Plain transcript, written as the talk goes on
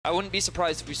I wouldn't be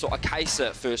surprised if we saw a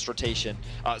Kaisa first rotation.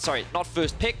 Sorry, not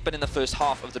first pick, but in the first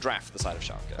half of the draft for the side of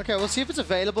Schalke. Okay, we'll see if it's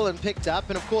available and picked up.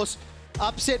 And of course,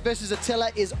 upset versus Attila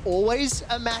is always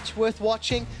a match worth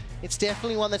watching. It's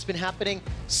definitely one that's been happening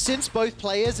since both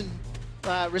players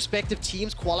and respective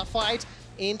teams qualified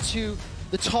into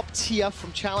the top tier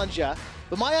from Challenger.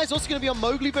 But my eye's also going to be on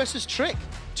Mowgli versus Trick.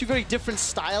 Two very different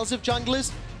styles of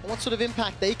junglers and what sort of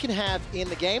impact they can have in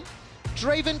the game.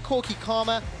 Draven, Corki,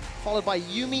 Karma, followed by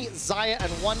Yuumi, Xayah,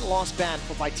 and one last ban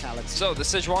for Vitality. So the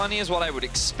Sejuani is what I would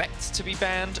expect to be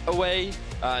banned away.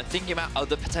 Thinking about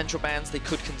other potential bans, they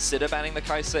could consider banning the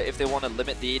Kaisa if they want to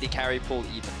limit the AD carry pool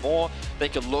even more. They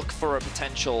could look for a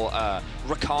potential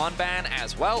Rakan ban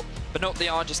as well. But no, they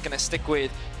are just going to stick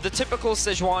with the typical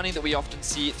Sejuani that we often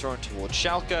see thrown towards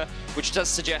Schalke, which does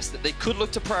suggest that they could look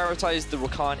to prioritize the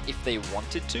Rakan if they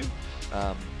wanted to.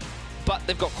 But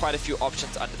they've got quite a few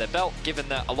options under their belt, given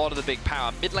that a lot of the big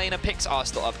power mid laner picks are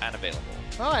still up and available.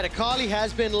 All right, Akali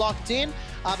has been locked in.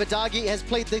 Abbedagge has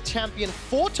played the champion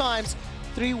 4 times,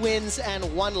 3 wins and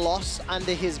 1 loss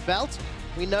under his belt.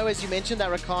 We know, as you mentioned,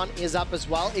 that Rakan is up as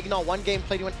well. IgNar, 1 game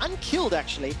played, he went unkilled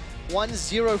actually.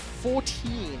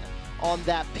 1-0-14 on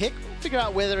that pick. We'll figure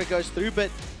out whether it goes through,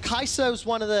 but Kaisa is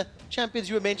one of the champions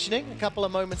you were mentioning a couple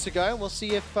of moments ago, and we'll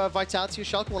see if Vitality or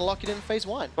Schalke want to lock it in phase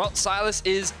 1. Well, Sylas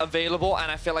is available,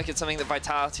 and I feel like it's something that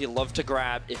Vitality love to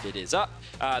grab if it is up.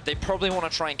 They probably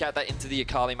want to try and get that into the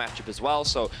Akali matchup as well,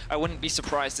 so I wouldn't be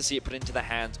surprised to see it put into the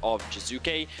hands of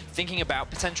Jiizuke. Thinking about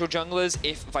potential junglers,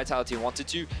 if Vitality wanted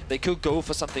to, they could go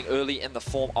for something early in the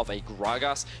form of a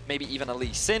Gragas, maybe even a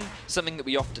Lee Sin, something that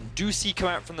we often do see come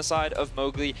out from the side of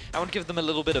Mowgli. I would give them a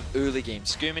little bit of early game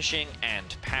skirmishing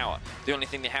and power. The only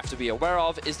thing they have to be aware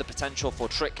of is the potential for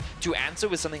Trick to answer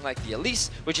with something like the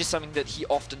Elise, which is something that he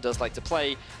often does like to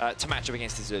play to match up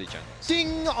against his early junglers.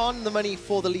 Ding on the money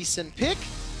for the Lee Sin pick.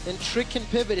 Then Trick can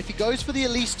pivot. If he goes for the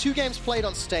Elise, 2 games played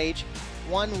on stage,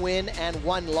 1 win and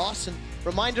 1 loss. And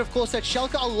reminder, of course, that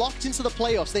Schalke are locked into the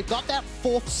playoffs. They've got that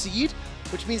 4th seed,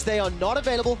 which means they are not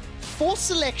available for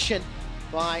selection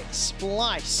by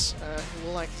Splice, who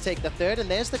will like to take the 3rd.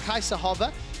 And there's the Kaisa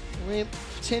hover. We're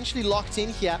potentially locked in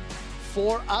here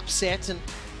for upset and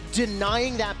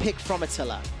denying that pick from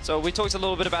Attila. So we talked a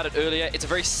little bit about it earlier. It's a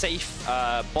very safe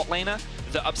bot laner.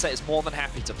 The upset is more than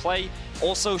happy to play.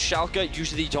 Also, Schalke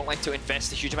usually don't like to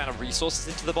invest a huge amount of resources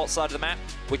into the bot side of the map,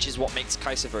 which is what makes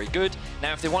Kaisa very good.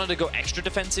 Now, if they wanted to go extra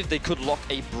defensive, they could lock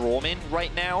a Braum in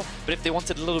right now, but if they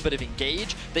wanted a little bit of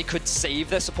engage, they could save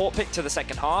their support pick to the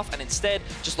second half and instead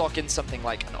just lock in something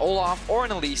like an Olaf or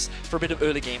an Elise for a bit of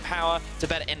early game power to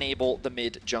better enable the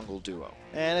mid-jungle duo.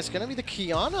 And it's going to be the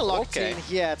Qiyana locked in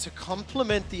here to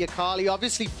complement the Akali.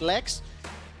 Obviously, Flex.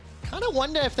 Kind of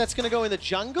wonder if that's going to go in the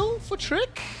jungle for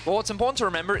Trick. Well, what's important to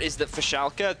remember is that for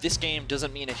Schalke, this game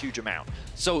doesn't mean a huge amount.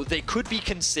 So they could be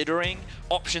considering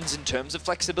options in terms of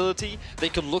flexibility. They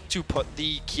could look to put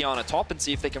the Qiyana top and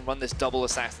see if they can run this double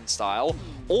assassin style,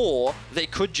 or they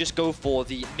could just go for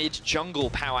the mid-jungle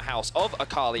powerhouse of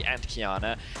Akali and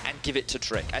Qiyana and give it to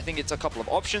Trick. I think it's a couple of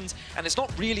options, and it's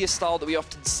not really a style that we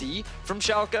often see from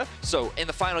Schalke. So in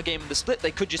the final game of the split,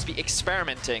 they could just be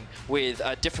experimenting with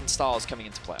different styles coming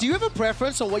into play. Do you have a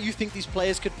preference on what you think these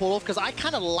players could pull off? Because I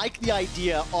kind of like the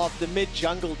idea of the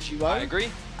mid-jungle duo. I agree.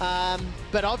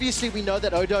 But obviously we know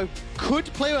that Odo could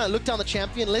play. When I look down the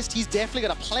champion list, he's definitely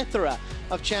got a plethora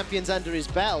of champions under his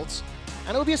belt.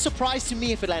 And it would be a surprise to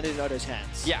me if it landed in Odo's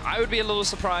hands. Yeah, I would be a little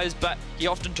surprised, but he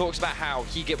often talks about how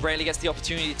he rarely gets the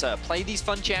opportunity to play these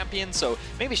fun champions, so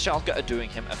maybe Schalke are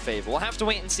doing him a favor. We'll have to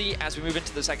wait and see as we move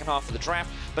into the second half of the draft,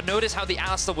 but notice how the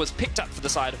Alistar was picked up for the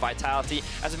side of Vitality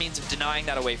as a means of denying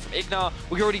that away from IgNar.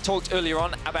 We already talked earlier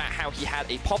on about how he had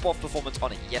a pop-off performance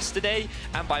on it yesterday,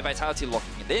 and by Vitality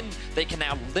locking it in, they can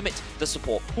now limit the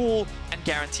support pool and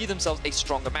guarantee themselves a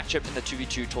stronger matchup in the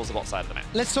 2v2 towards the bot side of the map.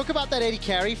 Let's talk about that AD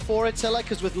carry for Attila,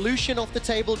 because with Lucian off the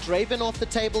table, Draven off the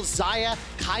table, Xayah,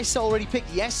 Kaisa already picked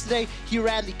yesterday. He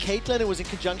ran the Caitlyn, it was in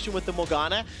conjunction with the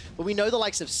Morgana. But we know the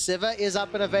likes of Siva is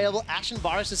up and available. Ashen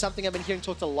Varus is something I've been hearing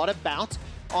talked a lot about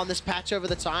on this patch over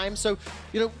the time. So,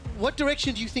 you know, what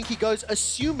direction do you think he goes,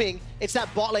 assuming it's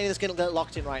that bot lane that's going to get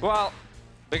locked in right now? Well,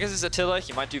 because it's Attila,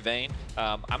 he might do Vayne.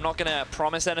 I'm not going to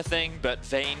promise anything, but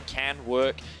Vayne can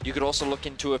work. You could also look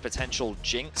into a potential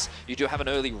Jinx. You do have an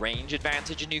early range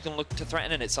advantage, and you can look to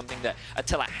threaten, and it's something that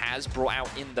Attila has brought out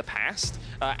in the past.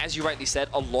 As you rightly said,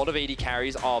 a lot of AD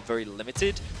carries are very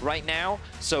limited right now,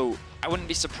 so I wouldn't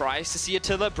be surprised to see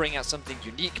Attila bring out something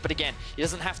unique, but again, he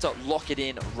doesn't have to lock it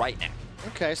in right now.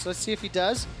 Okay, so let's see if he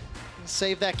does.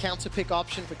 Save that counter pick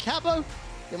option for Cabo.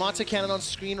 Yamato Cannon on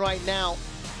screen right now.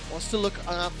 Wants to look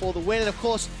for the win, and of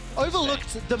course,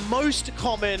 overlooked the most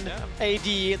common AD,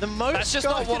 the most... That's just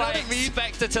not what I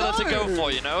expect Attila to go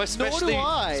for, you know?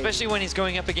 Especially when he's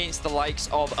going up against the likes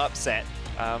of Upset.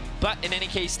 But in any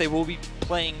case, they will be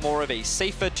playing more of a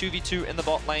safer 2v2 in the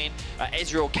bot lane.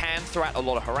 Ezreal can throw out a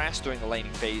lot of harass during the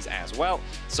laning phase as well.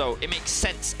 So it makes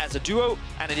sense as a duo,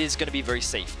 and it is going to be very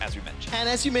safe, as we mentioned. And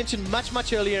as you mentioned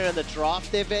much earlier in the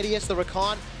draft there, Vedius, the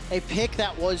Rakan, a pick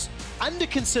that was under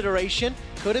consideration,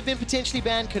 could have been potentially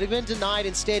banned, could have been denied.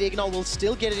 Instead, IgNar will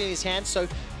still get it in his hands. So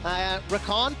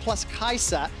Rakan plus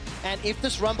Kaisa, and if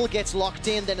this Rumble gets locked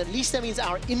in, then at least that means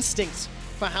our instincts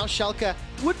for how Schalke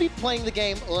would be playing the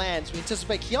game lands. We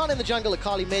anticipate Qiyana in the jungle,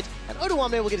 Akali mid, and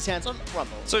Odoamne will get his hands on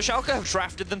Rumble. So Schalke have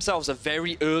drafted themselves a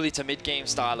very early to mid-game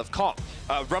style of comp.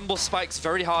 Rumble spikes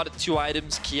very hard at 2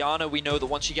 items. Qiyana, we know that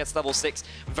once she gets level 6,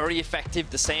 very effective.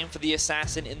 The same for the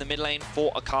Assassin in the mid lane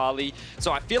for Akali.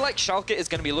 So I feel like Schalke is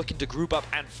going to be looking to group up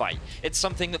and fight. It's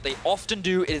something that they often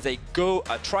do. It is a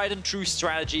tried and true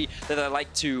strategy that they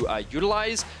like to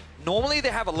utilize. Normally, they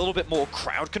have a little bit more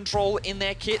crowd control in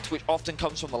their kit, which often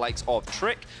comes from the likes of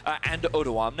Trick and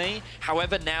Odoamne.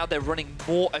 However, now they're running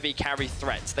more of a carry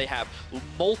threat. They have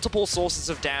multiple sources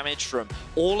of damage from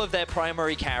all of their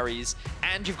primary carries,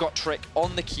 and you've got Trick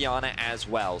on the Qiyana as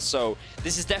well. So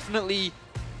this is definitely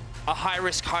a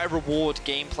high-risk, high-reward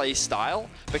gameplay style,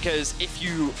 because if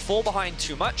you fall behind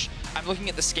too much, I'm looking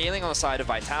at the scaling on the side of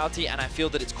Vitality, and I feel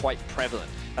that it's quite prevalent.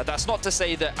 That's not to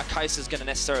say that a Kaisa is going to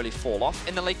necessarily fall off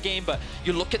in the late game, but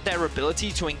you look at their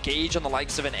ability to engage on the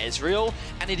likes of an Ezreal,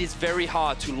 and it is very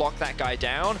hard to lock that guy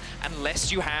down unless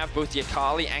you have both the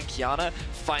Akali and Qiyana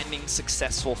finding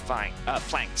successful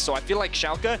flanks. So I feel like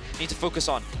Schalke need to focus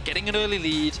on getting an early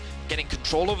lead, getting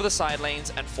control over the side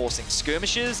lanes, and forcing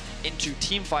skirmishes into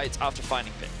team fights after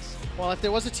finding picks. Well, if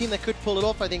there was a team that could pull it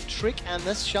off, I think Trick and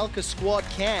this Schalke squad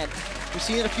can. We've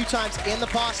seen it a few times in the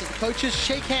past as the coaches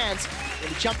shake hands.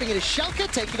 Really jumping into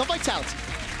Schalke, taking on Vitality.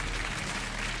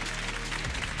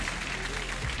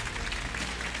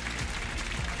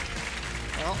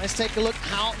 Well, let's take a look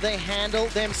how they handle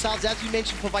themselves. As you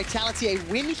mentioned, for Vitality, a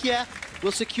win here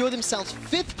will secure themselves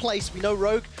 5th place. We know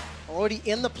Rogue already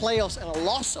in the playoffs, and a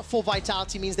loss for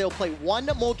Vitality means they'll play one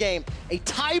more game, a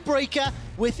tiebreaker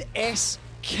with SK.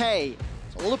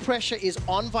 So all the pressure is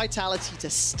on Vitality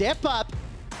to step up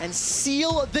and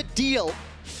seal the deal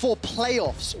for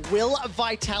playoffs. Will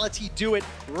Vitality do it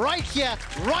right here,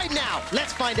 right now?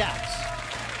 Let's find out.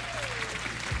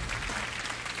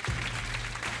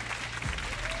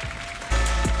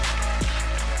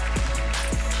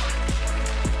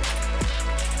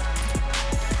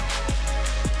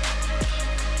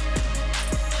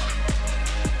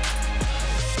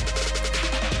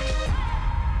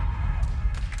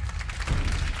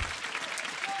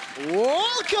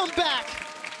 Welcome back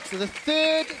to the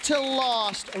 3rd to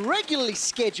last regularly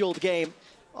scheduled game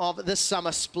of the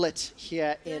summer split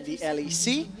here in the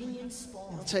LEC.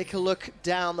 We'll take a look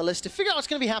down the list to figure out what's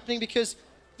going to be happening, because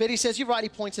Vedi says, you rightly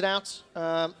pointed out,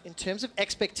 in terms of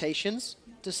expectations,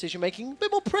 decision-making, a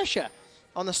bit more pressure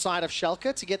on the side of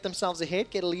Schalke to get themselves ahead,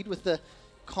 get a lead with the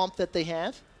comp that they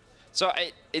have. So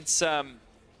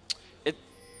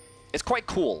it's quite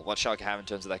cool what Schalke have in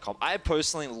terms of their comp. I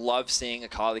personally love seeing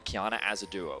Akali Qiyana as a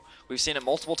duo. We've seen it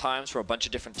multiple times for a bunch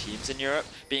of different teams in Europe,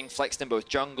 being flexed in both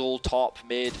jungle, top,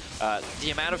 mid.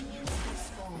 The amount of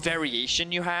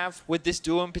variation you have with this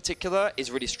duo in particular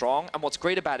is really strong. And what's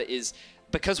great about it is,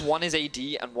 because one is AD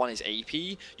and one is AP,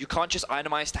 you can't just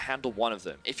itemize to handle one of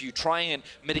them. If you try and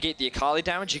mitigate the Akali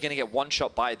damage, you're going to get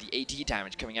one-shot by the AD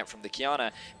damage coming out from the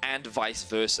Qiyana, and vice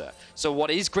versa. So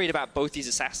what is great about both these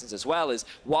assassins as well is,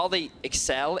 while they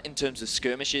excel in terms of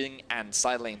skirmishing and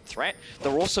side lane threat,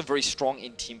 they're also very strong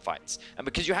in team fights. And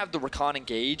because you have the Rakan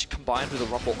engage combined with the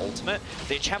Rumble ultimate,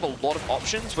 they each have a lot of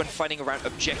options when fighting around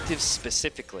objectives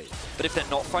specifically. But if they're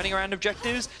not fighting around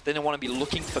objectives, then they want to be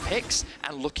looking for picks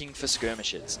and looking for skirmishes.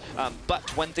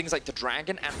 But when things like the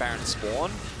Dragon and Baron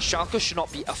spawn, Schalke should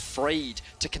not be afraid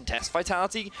to contest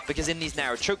Vitality, because in these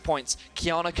narrow choke points,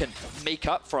 Qiyana can make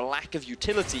up for a lack of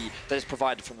utility that is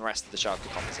provided from the rest of the Schalke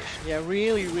composition. Yeah,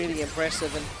 really, really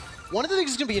impressive. And one of the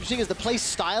things that's going to be interesting is the play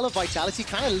style of Vitality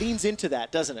kind of leans into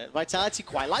that, doesn't it? Vitality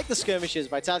quite like the skirmishes.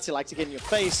 Vitality like to get in your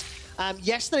face.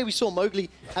 Yesterday, we saw Mowgli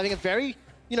having a very,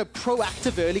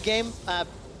 proactive early game.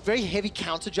 Very heavy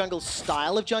counter jungle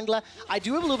style of jungler. I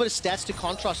do have a little bit of stats to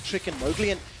contrast Trick and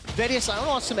Mowgli, and Vedius, I want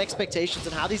to ask some expectations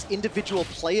on how these individual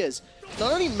players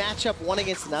not only match up one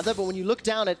against another, but when you look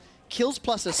down at kills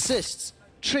plus assists,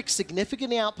 Trick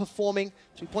significantly outperforming,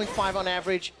 3.5 on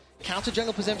average, counter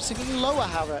jungle percentage significantly lower,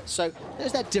 however, so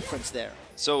there's that difference there.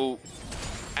 So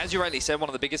as you rightly said, one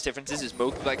of the biggest differences is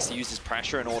Mowgli likes to use his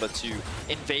pressure in order to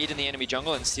invade in the enemy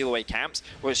jungle and steal away camps,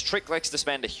 whereas Trick likes to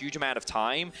spend a huge amount of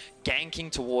time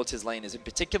ganking towards his laners, in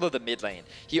particular the mid lane.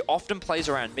 He often plays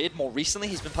around mid. More recently,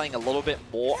 he's been playing a little bit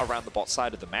more around the bot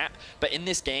side of the map, but in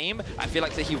this game, I feel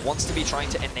like that he wants to be trying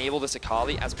to enable this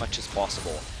Akali as much as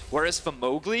possible. Whereas for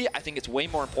Mowgli, I think it's way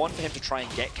more important for him to try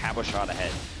and get Cabochard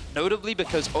ahead. Notably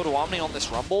because Odoamne on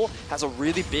this Rumble has a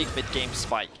really big mid-game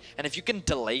spike. And if you can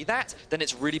delay that, then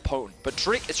it's really potent. But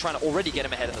Trick is trying to already get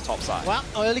him ahead in the top side. Well,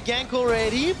 early gank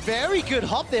already. Very good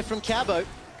hop there from Cabo.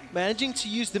 Managing to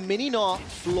use the mini-Gnar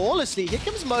flawlessly. Here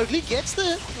comes Mowgli, gets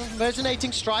the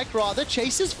resonating strike rather,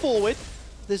 chases forward.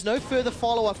 There's no further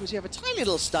follow-up because you have a tiny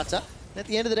little stutter. And at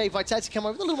the end of the day, Vitality come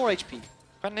over with a little more HP.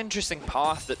 Quite an interesting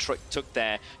path that Trick took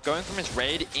there, going from his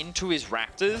raid into his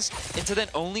Raptors, into then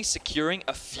only securing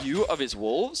a few of his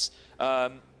Wolves,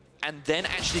 and then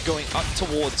actually going up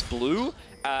towards blue,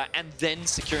 and then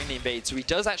securing the invade. So he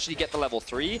does actually get the level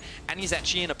 3, and he's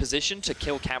actually in a position to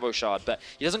kill Cabochard, but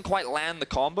he doesn't quite land the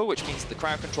combo, which means the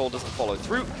crowd control doesn't follow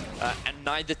through, and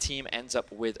neither team ends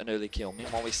up with an early kill.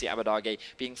 Meanwhile, we see Abbedagge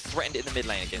being threatened in the mid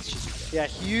lane against Jiizuke. Yeah,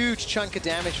 huge chunk of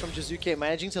damage from Jiizuke,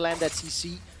 managing to land that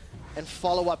CC and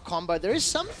follow-up combo. There is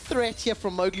some threat here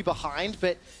from Mowgli behind,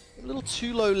 but a little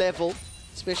too low level,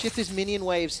 especially if there's minion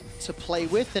waves to play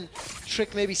with, and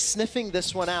Trick maybe sniffing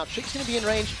this one out. Trick's going to be in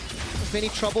range if any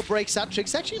trouble breaks out.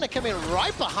 Trick's actually going to come in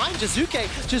right behind Jiizuke.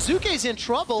 Jiizuke's in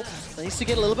trouble. He needs to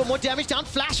get a little bit more damage down.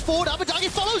 Flash forward, Abbedagge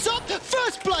follows up.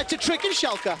 First blood to Trick and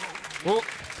Schalke.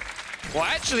 Well,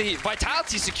 actually,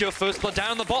 Vitality secure first blood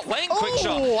down the bot lane. QuickShot.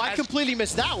 Oh, I completely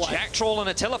missed that one. Jactroll and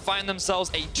Attila find themselves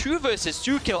a 2 versus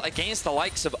 2 kill against the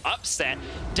likes of Upset.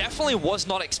 Definitely was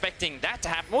not expecting that to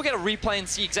happen. We'll get a replay and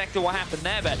see exactly what happened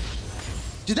there, but...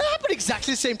 Did that happen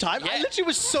exactly the same time? Yeah, I literally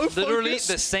was so focused. Literally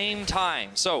the same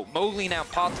time. So, Mowgli now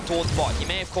pathing towards bot. He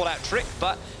may have called out Trick,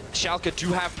 but Schalke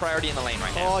do have priority in the lane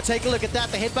right now. Oh, take a look at that.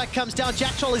 The headbutt comes down.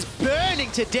 Jactroll is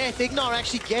burning to death. IgNar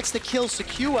actually gets the kill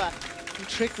secure. And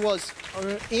Trick was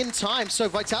in time. So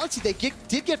Vitality, they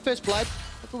did get first blood.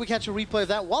 Hopefully we catch a replay of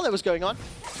that while that was going on.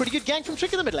 Pretty good gank from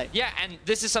Trick in the mid lane. Yeah, and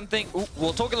this is something,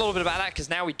 we'll talk a little bit about that because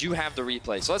now we do have the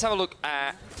replay. So let's have a look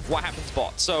at what happens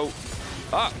bot. So,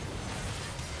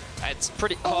 it's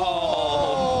pretty,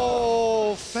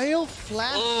 fail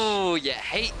flash. Oh, you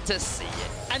hate to see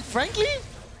it. And frankly,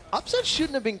 Upset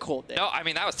shouldn't have been caught there. No, I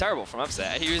mean, that was terrible from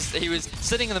Upset. He was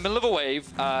sitting in the middle of a wave,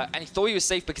 and he thought he was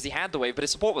safe because he had the wave, but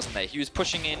his support wasn't there. He was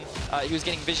pushing in, he was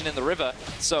getting vision in the river,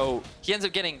 so he ends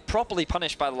up getting properly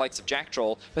punished by the likes of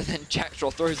Jactroll, but then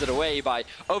Jactroll throws it away by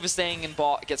overstaying in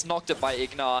bot, gets knocked up by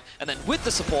IgNar, and then with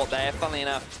the support there, funnily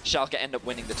enough, Schalke end up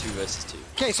winning the 2 versus 2.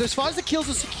 Okay, so as far as the kills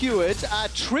are secured,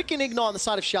 Trick and IgNar on the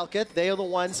side of Schalke, they are the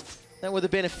ones that were the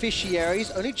beneficiaries.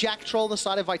 Only Jactroll on the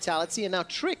side of Vitality, and now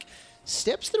Trick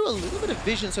steps through a little bit of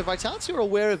vision, so Vitality are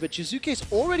aware of it. Jiizuke's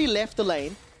already left the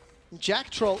lane.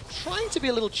 Jactroll trying to be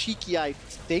a little cheeky, I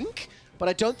think, but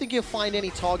I don't think he'll find any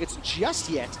targets just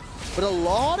yet. But a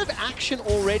lot of action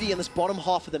already in this bottom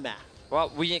half of the map.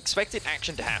 Well, we expected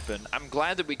action to happen. I'm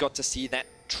glad that we got to see that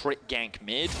Trick gank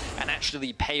mid and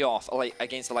actually pay off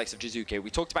against the likes of Jiizuke. We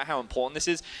talked about how important this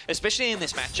is, especially in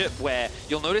this matchup where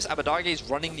you'll notice Abbedagge is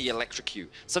running the Electrocute.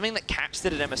 Something that Caps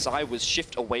did at MSI was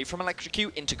shift away from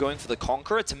Electrocute into going for the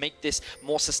Conqueror to make this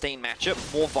more sustained matchup,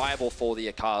 more viable for the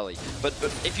Akali. But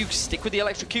if you stick with the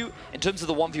Electrocute, in terms of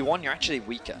the 1v1, you're actually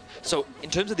weaker. So in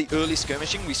terms of the early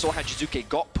skirmishing, we saw how Jiizuke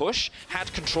got push,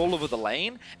 had control over the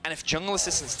lane, and if jungle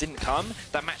assistance didn't come,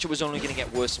 that matchup was only going to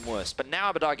get worse and worse. But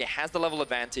now Abbedagge has the level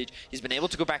advantage. He's been able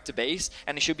to go back to base,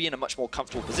 and he should be in a much more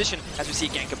comfortable position as we see a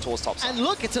gank up towards top side. And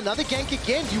look, it's another gank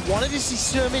again. You wanted to see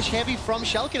skirmish heavy from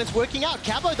Schalke, and it's working out.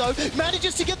 Cabo, though,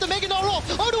 manages to get the Mega Gnar off.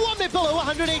 Odoamne below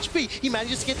 100 HP. He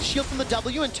manages to get the shield from the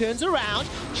W and turns around.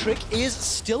 Trick is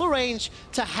still arranged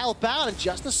to help out, and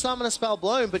just the summon a spell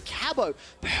blown, but Cabo,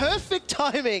 perfect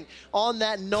timing on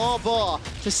that Gnar bar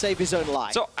to save his own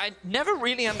life. So I never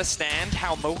really understand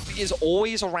how Mowgli is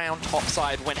always around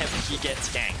topside whenever he gets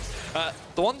ganked.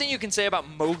 The one thing you can say about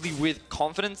Mowgli with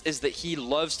confidence is that he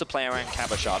loves to play around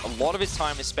Cabochard. A lot of his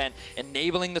time is spent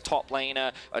enabling the top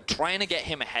laner, trying to get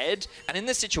him ahead. And in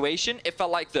this situation, it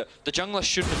felt like the jungler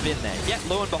shouldn't have been there. Yet,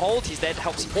 lo and behold, he's there to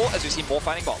help support as we see more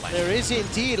fighting bot lane. There is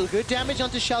indeed good damage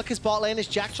onto Schalke's bot lane as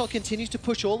Jactroll continues to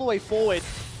push all the way forward.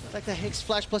 Like the Hex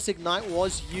Flash plus Ignite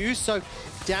was used, so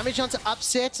damage onto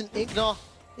Upset, and IgNar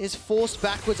is forced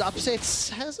backwards. Upset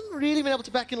hasn't really been able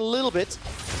to back in a little bit.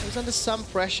 He's under some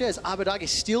pressure as Abbedagge is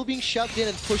still being shoved in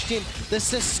and pushed in. The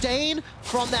sustain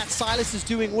from that Sylas is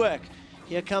doing work.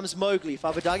 Here comes Mowgli. If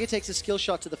Abbedagge takes a skill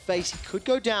shot to the face, he could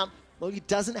go down. Mowgli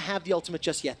doesn't have the ultimate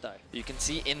just yet, though. You can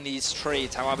see in these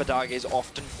trades how Abbedagge is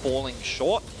often falling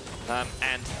short.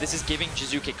 And this is giving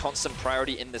Jiizuke constant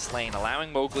priority in this lane,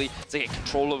 allowing Mowgli to get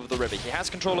control over the river. He has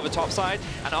control over top side,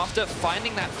 and after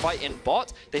finding that fight in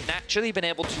bot, they've naturally been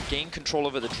able to gain control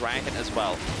over the dragon as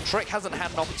well. Trick hasn't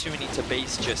had an opportunity to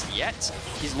base just yet.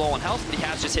 He's low on health, but he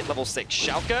has just hit level 6.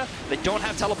 Schalke, they don't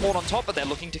have teleport on top, but they're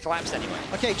looking to collapse anyway.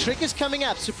 Okay, Trick is coming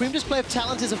up. Supreme Display of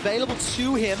Talent is available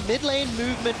to him. Mid lane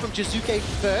movement from Jiizuke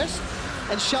first.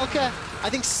 And Schalke, I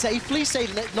think safely say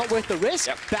not worth the risk,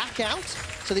 back out.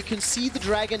 So they concede the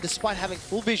dragon despite having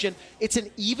full vision. It's an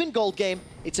even gold game.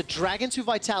 It's a dragon to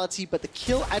vitality, but the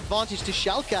kill advantage to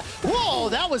Schalke. Whoa,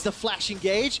 that was the flash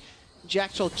engage.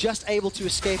 Jactroll just able to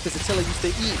escape as Attila used the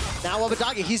E. Now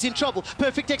Abbedagge, he's in trouble.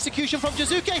 Perfect execution from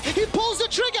Jiizuke. He pulls the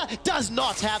trigger, does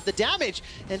not have the damage,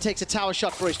 and takes a tower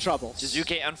shot for his trouble.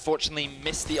 Jiizuke unfortunately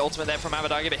missed the ultimate there from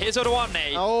Abbedagge, but here's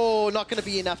Odoamne. Oh, not going to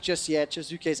be enough just yet.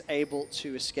 Jiizuke is able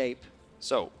to escape.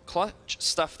 So, clutch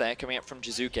stuff there coming up from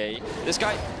Jiizuke. This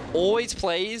guy always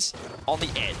plays on the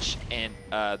edge in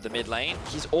the mid lane.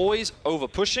 He's always over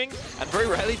pushing, and very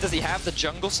rarely does he have the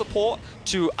jungle support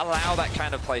to allow that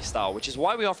kind of play style, which is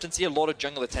why we often see a lot of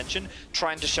jungle attention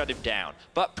trying to shut him down.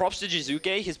 But props to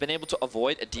Jiizuke, he's been able to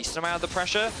avoid a decent amount of the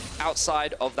pressure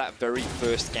outside of that very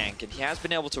first gank, and he has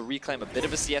been able to reclaim a bit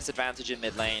of a CS advantage in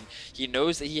mid lane. He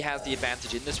knows that he has the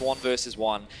advantage in this 1 versus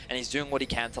 1, and he's doing what he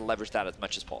can to leverage that as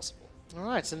much as possible. All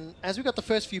right, and as we got the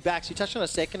first few backs, you touched on a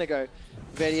second ago,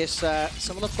 Vedius,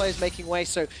 some of the players making way.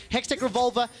 So Hextech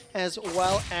Revolver, as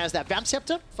well as that Vamp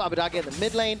Scepter for Abbedagge in the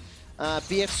mid lane.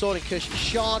 BF Sword and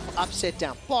QuickShot for Upset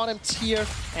down bottom tier,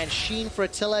 and Sheen for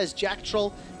Attila as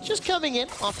Jactroll just coming in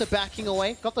after backing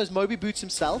away. Got those Moby boots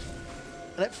himself.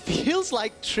 And it feels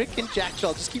like Trick and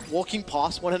Jactroll just keep walking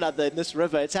past one another in this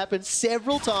river. It's happened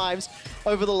several times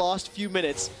over the last few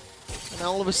minutes. And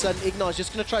now all of a sudden, IgNar is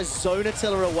just going to try zone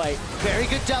Attila away. Very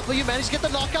good W, managed to get the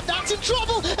knockup. That's in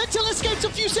trouble! Attila escapes a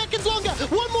few seconds longer.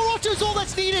 One more auto is all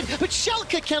that's needed, but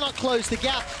Schalke cannot close the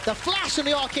gap. The flash on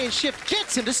the arcane shift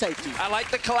gets him to safety. I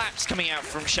like the collapse coming out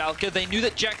from Schalke. They knew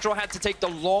that Jactroll had to take the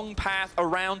long path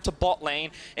around to bot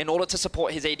lane in order to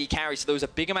support his AD carry, so there was a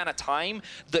big amount of time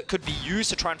that could be used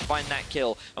to try and find that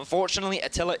kill. Unfortunately,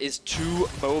 Attila is too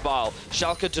mobile.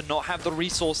 Schalke do not have the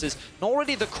resources, nor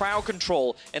really the crowd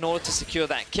control in order to secure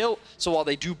that kill, so while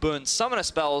they do burn summoner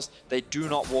spells, they do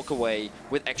not walk away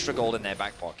with extra gold in their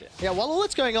back pocket. Yeah, while all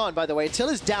that's going on, by the way,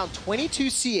 Attila's down 22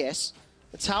 CS.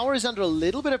 The tower is under a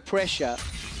little bit of pressure,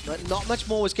 but not much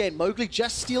more was gained. Mowgli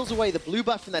just steals away the blue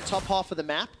buff in that top half of the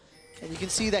map, and you can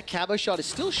see that Cabochard is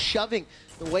still shoving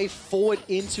the way forward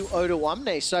into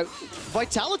Odoamne. So,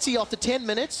 vitality after 10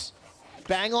 minutes,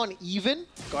 bang on even.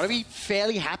 Got to be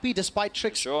fairly happy despite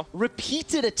Trick's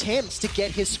repeated attempts to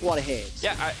get his squad ahead.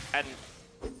 Yeah, and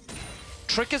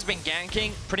Trick has been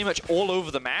ganking pretty much all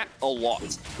over the map a lot.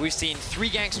 We've seen 3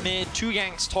 ganks mid, 2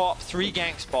 ganks top, 3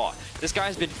 ganks bot. This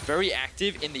guy's been very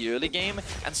active in the early game,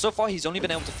 and so far he's only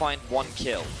been able to find 1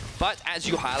 kill. But as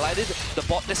you highlighted, the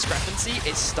bot discrepancy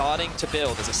is starting to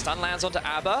build. As a stun lands onto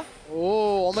Abba.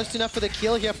 Oh, almost enough for the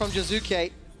kill here from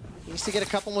Jiizuke. He needs to get a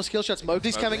couple more skill shots.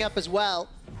 Mowgli's coming up as well.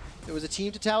 There was a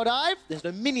team to tower dive. There's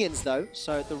no minions though,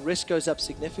 so the risk goes up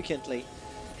significantly.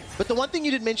 But the one thing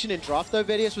you did mention in draft though,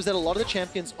 Vedius, was that a lot of the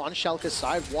champions on Schalke's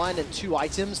side, 1 and 2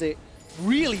 items, they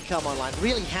really come online,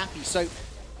 really happy. So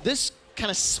this kind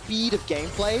of speed of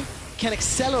gameplay can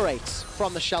accelerate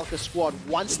from the Schalke squad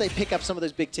once they pick up some of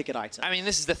those big ticket items. I mean,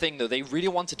 this is the thing though, they really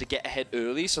wanted to get ahead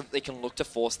early so that they can look to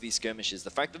force these skirmishes.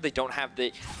 The fact that they don't have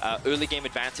the early game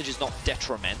advantage is not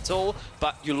detrimental,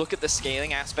 but you look at the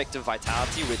scaling aspect of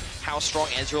Vitality with how strong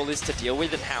Ezreal is to deal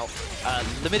with and how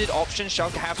limited options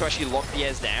Schalke have to actually lock the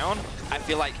Ez down. I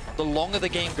feel like the longer the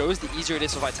game goes, the easier it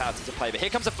is for Vitality to play. But here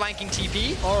comes a flanking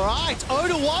TP. All right,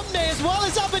 Odoamne as well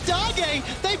as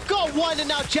Abbedagge. They've got 1, and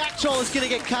now Jactroll is going to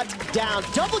get cut down.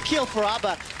 Double kill for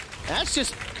Abba. That's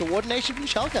just coordination from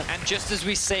Schalke. And just as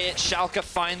we say it, Schalke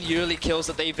find the early kills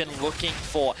that they've been looking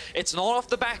for. It's not off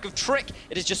the back of Trick,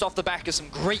 it is just off the back of some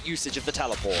great usage of the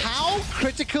teleport. How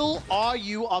critical are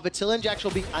you of Attila and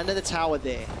Jactroll being under the tower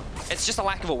there? It's just a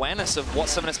lack of awareness of what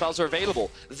summoner spells are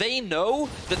available. They know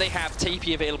that they have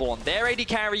TP available on their AD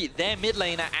carry, their mid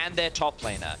laner, and their top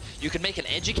laner. You can make an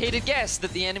educated guess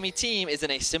that the enemy team is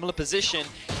in a similar position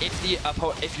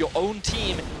if your own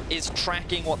team is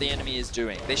tracking what the enemy is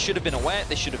doing. They should have been aware,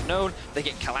 they should have known, they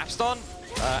get collapsed on.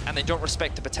 and they don't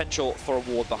respect the potential for a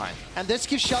ward behind. And this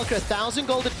gives Schalke 1,000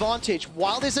 gold advantage.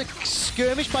 While there's a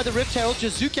skirmish by the Rift Herald,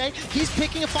 Jiizuke, he's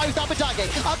picking a fight with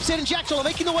Abbedagge. Upset and Jactroll are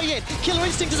making the way in. Killer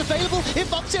Instinct is available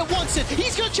if Upset wants it.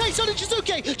 He's going to chase on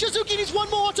Jiizuke. Jiizuke needs one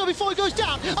more auto before he goes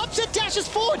down. Upset dashes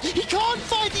forward. He can't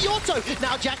find the auto.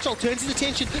 Now Jactroll turns his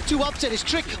attention to Upset. His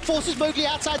trick forces Mowgli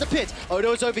outside the pit.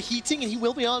 Odo is overheating and he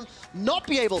will not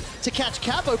be able to catch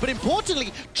Cabo, but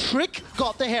importantly, Trick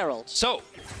got the Herald. So,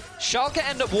 Schalke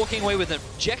end up walking away with an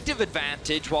objective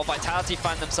advantage while Vitality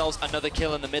find themselves another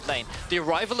kill in the mid lane. The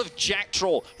arrival of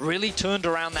Jactroll really turned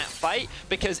around that fight,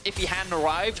 because if he hadn't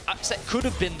arrived, Upset could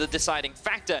have been the deciding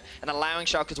factor in allowing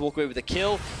Schalke to walk away with a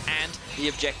kill and the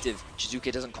objective.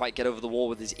 Jiizuke doesn't quite get over the wall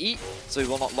with his E, so he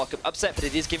will not lock up Upset, but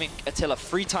it is giving Attila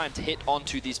free time to hit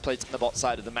onto these plates on the bot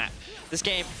side of the map. This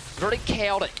game, very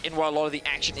chaotic in where a lot of the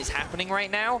action is happening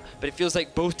right now, but it feels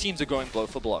like both teams are going blow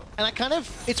for blow. And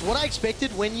it's what I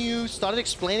expected when you started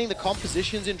explaining the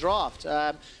compositions in draft.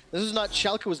 This is not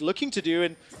Schalke was looking to do,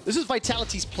 and this is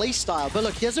Vitality's play style. But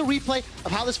look, here's a replay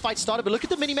of how this fight started, but look at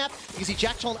the minimap. You can see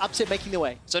Jactroll and Upset making their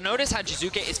way. So notice how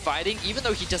Jiizuke is fighting, even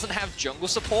though he doesn't have jungle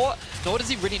support, nor does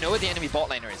he really know where the enemy bot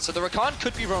laner is. So the Rakan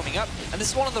could be roaming up, and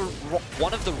this is one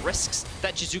of the risks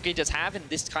that Jiizuke does have in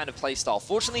this kind of play style.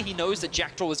 Fortunately, he knows that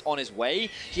Jactroll is on his way.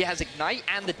 He has Ignite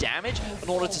and the damage in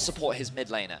order to support his mid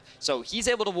laner. So he's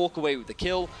able to walk away with the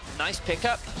kill. Nice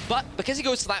pickup, but because he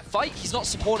goes to that fight, he's not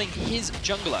supporting his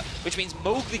jungler, which means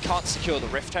Mowgli can't secure the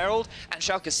Rift Herald, and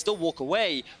Schalke still walk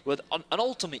away with an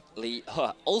ultimately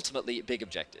big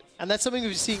objective. And that's something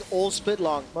we've been seeing all split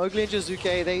long. Mowgli and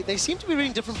Jiizuke, they seem to be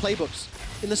reading different playbooks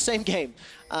in the same game.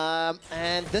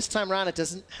 And this time around, it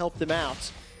doesn't help them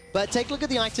out. But take a look at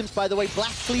the items, by the way.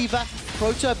 Black Cleaver,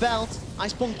 Proto Belt,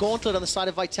 Iceborne Gauntlet on the side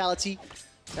of Vitality.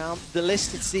 Down the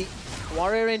list, it's the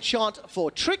Warrior Enchant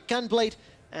for Trick Gunblade,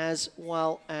 as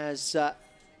well as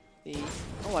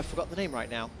oh, I forgot the name right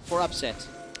now. For Upset.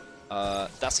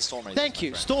 That's the Storm Razors. Thank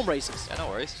you, Storm Razors. Yeah, no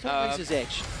worries. Storm Razors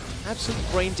Edge. Absolutely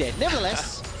brain dead.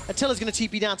 Nevertheless, Attila's going to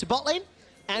TP down to bot lane.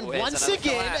 And once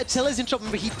again, Attila's in trouble.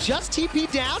 Remember, he just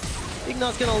TP'd down.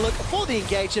 IgNar's going to look for the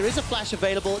engage. There is a flash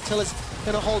available. Attila's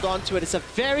going to hold on to it. It's a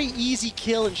very easy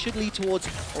kill and should lead towards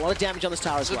a lot of damage on this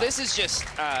tower as well. So this is just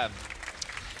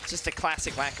a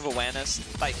classic lack of awareness.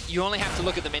 Like, you only have to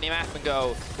look at the minimap and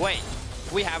go, wait,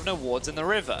 we have no wards in the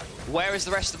river. Where is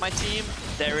the rest of my team?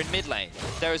 They're in mid lane.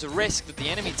 There is a risk that the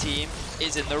enemy team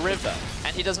is in the river.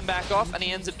 And he doesn't back off, and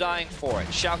he ends up dying for it.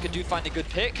 Schalke do find a good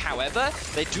pick, however,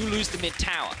 they do lose the mid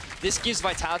tower. This gives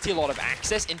Vitality a lot of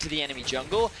access into the enemy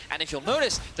jungle, and if you'll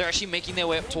notice, they're actually making their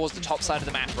way up towards the top side of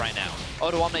the map right now.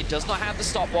 Odoamne does not have the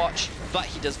stopwatch, but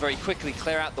he does very quickly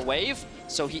clear out the wave,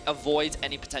 so he avoids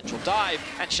any potential dive,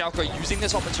 and Schalke are using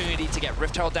this opportunity to get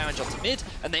Rift Herald damage onto mid,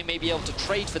 and they may be able to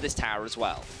trade for this tower as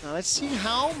well. Now let's see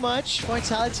how much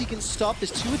Vitality can stop.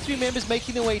 There's 2 or 3 members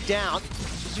making their way down.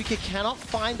 Jiizuke cannot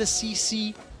find the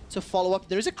CC to follow up.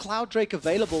 There is a Cloud Drake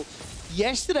available.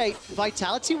 Yesterday,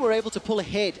 Vitality were able to pull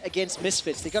ahead against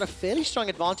Misfits. They got a fairly strong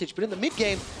advantage, but in the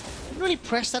mid-game, didn't really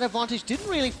press that advantage, didn't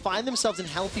really find themselves in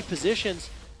healthy positions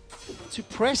to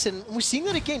press, and we're seeing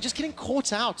that again, just getting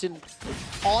caught out in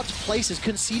odd places,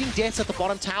 conceding deaths at the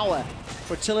bottom tower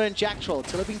for Attila and Jactroll.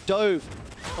 Attila being dove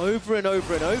over and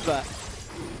over and over.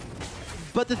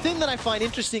 But the thing that I find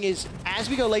interesting is, as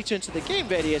we go later into the game,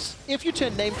 Vedius, if you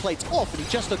turn nameplates off and you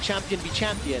just look champion be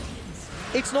champion,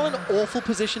 it's not an awful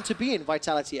position to be in.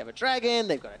 Vitality have a dragon,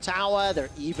 they've got a tower, they're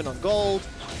even on gold,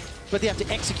 but they have to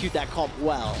execute that comp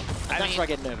well. And that's where I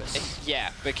get nervous.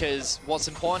 Yeah, because what's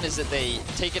important is that they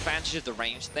take advantage of the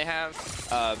range that they have.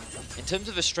 In terms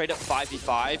of a straight-up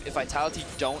 5v5, if Vitality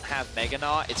don't have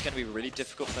Gnar, it's going to be really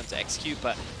difficult for them to execute,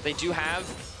 but they do have...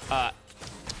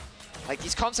 like,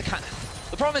 these comps are kind of...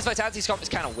 The problem is Vitality's comp is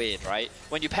kind of weird, right?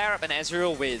 When you pair up an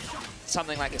Ezreal with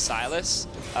something like a Sylas,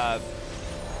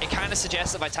 it kind of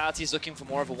suggests that Vitality is looking for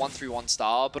more of a 1-3-1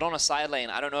 style, but on a side lane,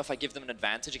 I don't know if I give them an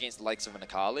advantage against the likes of an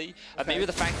Akali. Maybe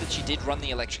the fact that she did run the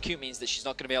Electrocute means that she's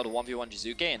not going to be able to 1v1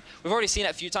 Jiizuke, and we've already seen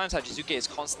it a few times how Jiizuke has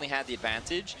constantly had the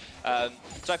advantage.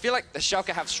 So I feel like the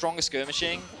Schalke have stronger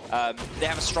skirmishing, they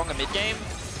have a stronger mid-game,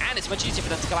 and it's much easier for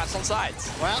them to collapse on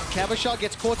sides. Well, Cabochard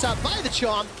gets caught out by the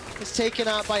charm. It's taken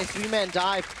out by a 3-man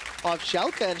dive of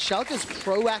Schalke, and Schalke's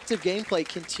proactive gameplay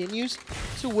continues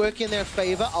to work in their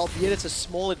favor, albeit it's a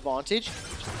small advantage.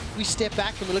 we step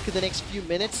back and we look at the next few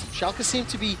minutes, Schalke seem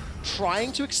to be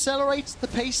trying to accelerate the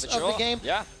pace of the game.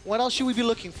 Yeah. What else should we be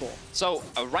looking for? So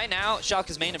right now,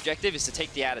 Schalke's main objective is to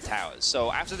take the outer towers.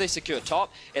 So after they secure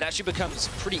top, it actually becomes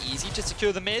pretty easy to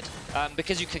secure the mid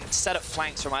because you can set up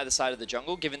flanks from either side of the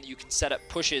jungle, given that you can set up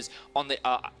pushes on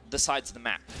the sides of the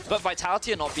map. But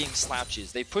Vitality are not being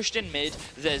slouches. They pushed in mid,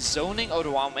 they're zoning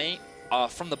Odoamne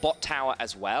from the bot tower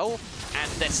as well,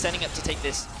 and they're setting up to take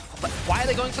this. But why are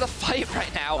they going for the fight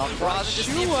right now rather than just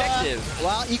the objective?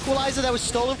 Well, Equalizer that was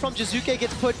stolen from Jiizuke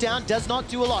gets put down, does not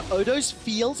do a lot. Odo's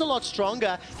feels a lot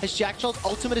stronger as Jactroll's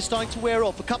ultimate is starting to wear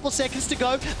off. A couple seconds to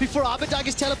go before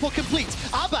Abbedagge's teleport completes.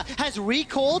 Abba has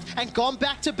recalled and gone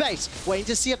back to base, waiting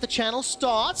to see if the channel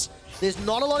starts. There's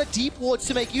not a lot of deep wards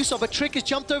to make use of, but Trick has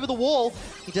jumped over the wall.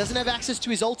 He doesn't have access to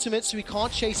his ultimate, so he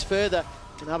can't chase further.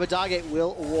 And Abbedagge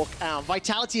will walk out.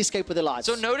 Vitality escape with their lives.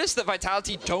 So notice that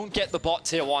Vitality don't get the bot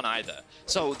tier 1 either.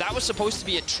 So that was supposed to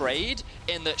be a trade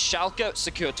in that Schalke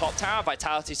secure top tower,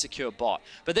 Vitality secure bot.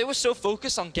 But they were so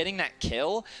focused on getting that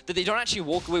kill that they don't actually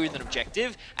walk away with an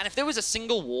objective. And if there was a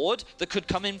single ward that could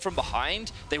come in from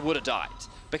behind, they would have died.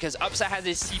 Because Upset had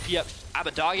his TP up,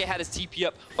 Abbedagge had his TP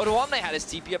up, Odoamne had his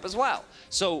TP up as well.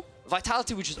 So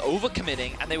Vitality were just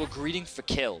overcommitting and they were greeding for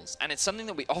kills. And it's something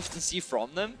that we often see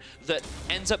from them that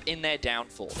ends up in their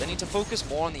downfall. They need to focus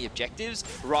more on the objectives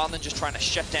rather than just trying to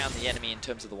shut down the enemy in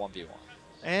terms of the 1v1.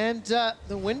 And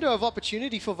the window of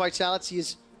opportunity for Vitality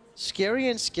is scary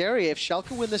and scary. If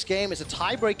Schalke win this game, it's a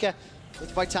tiebreaker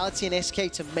with Vitality and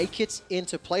SK to make it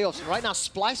into playoffs. And right now,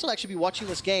 Splice will actually be watching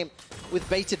this game with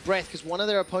bated breath because one of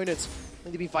their opponents will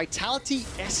either be Vitality,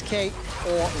 SK,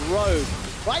 or Rogue.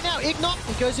 Right now, IgNar,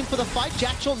 he goes in for the fight.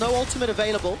 Jactroll, no ultimate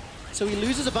available. So he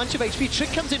loses a bunch of HP. Trick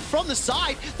comes in from the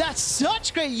side. That's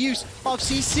such great use of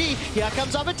CC. Here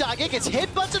comes Abbedagge, gets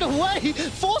headbutted away,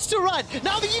 forced to run.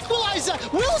 Now the Equalizer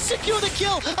will secure the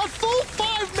kill. A full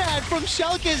 5-man from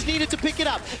Schalke is needed to pick it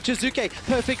up. Jiizuke,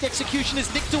 perfect execution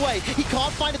is nicked away. He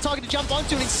can't find a target to jump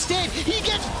onto, and instead he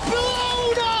gets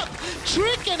blown up.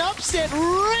 Trick and Upset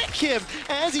wreck him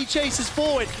as he chases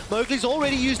forward. Mowgli's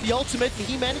already used the ultimate, and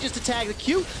he manages to tag the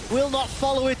Q. Will not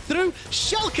follow it through.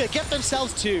 Schalke get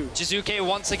themselves 2. Jiizuke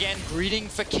once again greeting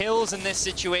for kills in this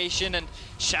situation, and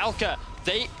Schalke,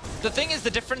 the thing is,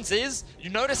 the difference is, you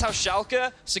notice how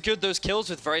Schalke secured those kills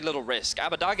with very little risk.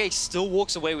 Abbedagge still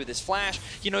walks away with his flash.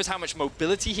 He knows how much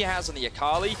mobility he has on the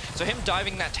Akali, so him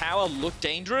diving that tower looked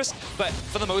dangerous, but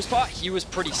for the most part, he was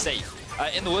pretty safe.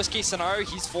 In the worst case scenario,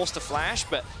 he's forced to flash,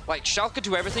 but like Schalke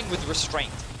do everything with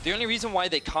restraint. The only reason why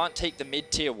they can't take the mid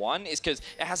tier 1 is because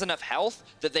it has enough health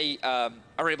that they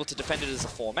are able to defend it as a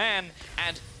 4-man,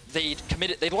 and they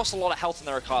lost a lot of health in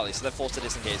their Akali, so they're forced to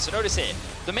disengage. So notice here,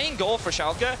 the main goal for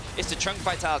Schalke is to chunk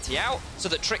Vitality out so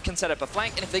that Trick can set up a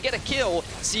flank, and if they get a kill,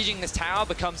 sieging this tower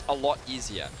becomes a lot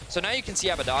easier. So now you can see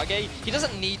Abbedagge, he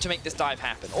doesn't need to make this dive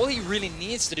happen. All he really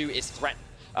needs to do is threaten.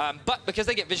 But because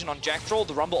they get vision on Jactroll,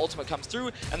 the Rumble ultimate comes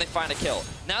through and they find a kill.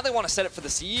 Now they want to set it for the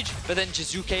siege, but then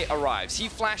Jiizuke arrives. He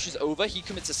flashes over, he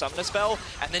commits a summoner spell,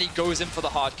 and then he goes in for the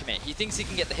hard commit. He thinks he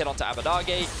can get the hit onto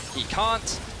Abbedagge, he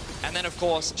can't. And then, of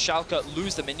course, Schalke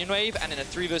lose the minion wave, and in a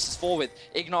 3 versus 4 with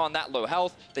IgNar on that low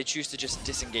health, they choose to just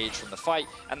disengage from the fight,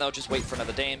 and they'll just wait for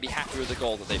another day and be happy with the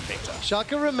goal that they picked up.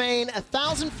 Schalke remain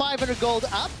 1,500 gold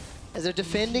up as they're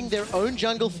defending their own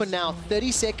jungle for now.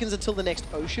 30 seconds until the next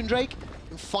Ocean Drake.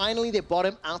 And finally, their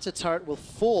bottom outer turret will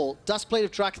fall. Dustplate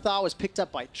of Drakthar was picked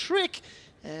up by Trick,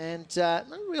 and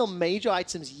no real major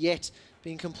items yet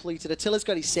being completed. Attila's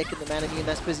got his second, the mana immune,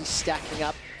 that's busy stacking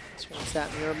up. Swings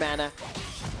that mirror mana.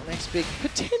 The next big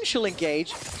potential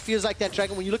engage. Feels like that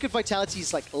dragon, when you look at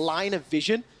Vitality's like line of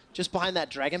vision just behind that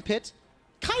dragon pit,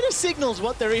 kind of signals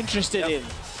what they're interested in.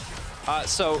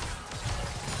 So,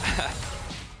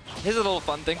 here's a little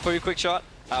fun thing for you, QuickShot.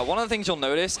 One of the things you'll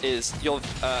notice is you've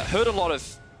heard a lot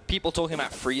of people talking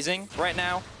about freezing right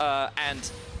now,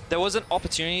 and there was an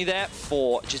opportunity there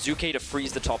for Jiizuke to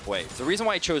freeze the top wave. The reason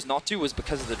why he chose not to was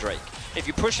because of the Drake. If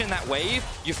you push in that wave,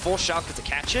 you force Schalke to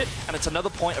catch it, and it's another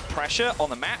point of pressure on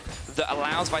the map that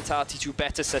allows Vitality to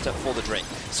better set up for the Drake.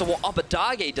 So what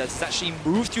Abbedagge does is actually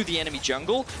move through the enemy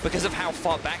jungle because of how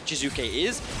far back Jiizuke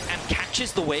is, and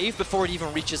catches the wave before it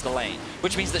even reaches the lane,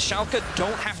 which means that Schalke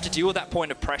don't have to deal with that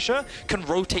point of pressure, can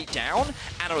rotate down,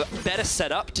 and are better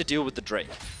set up to deal with the Drake.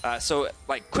 So,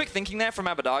 like, quick thinking there from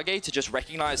Abbedagge to just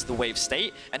recognize the wave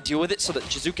state and deal with it so that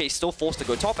Jiizuke is still forced to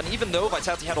go top, and even though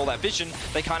Vitality had all that vision,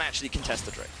 they can't actually contest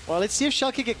the Drake. Well, let's see if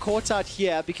Schalke get caught out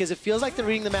here, because it feels like they're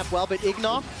reading the map well, but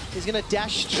IgNar is going to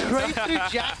dash straight through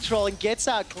Jactroll and gets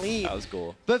out clean. That was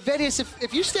cool. But Vedius,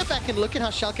 if you step back and look at how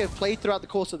Schalke have played throughout the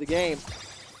course of the game,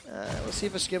 We'll see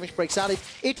if a skirmish breaks out.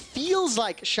 It feels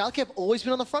like Schalke have always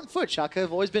been on the front foot. Schalke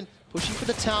have always been pushing for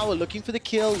the tower, looking for the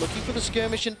kill, looking for the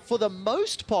skirmish, and for the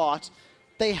most part,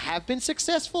 they have been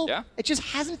successful. Yeah. It just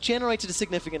hasn't generated a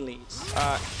significant lead.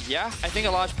 Yeah, I think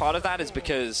a large part of that is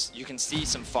because you can see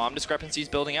some farm discrepancies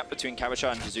building up between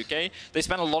Cabochard and Jiizuke. They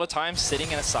spend a lot of time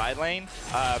sitting in a side lane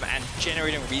and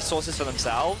generating resources for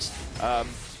themselves.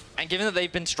 And given that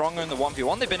they've been stronger in the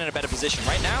 1v1, they've been in a better position.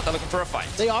 Right now, they're looking for a fight.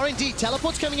 They are indeed.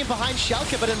 Teleport's coming in behind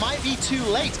Schalke, but it might be too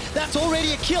late. That's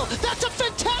already a kill. That's a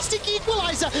fantastic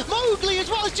equalizer. Mowgli as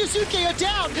well as Jiizuke are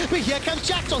down. But here comes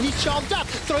Jactroll. He's charmed up.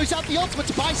 Throws out the ultimate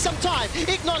to buy some time.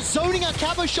 IgNar zoning out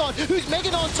Cabochard, who's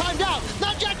Meganon timed out.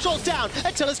 Now Jactroll's down.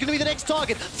 Attila's going to be the next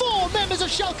target. 4 members of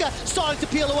Schalke starting to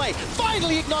peel away.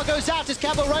 Finally, IgNar goes out as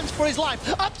Cabo runs for his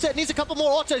life. Upset needs a couple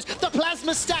more autos. The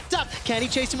plasma's stacked up. Can he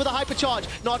chase him with a hypercharge?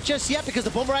 Not just yet, because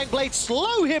the boomerang blades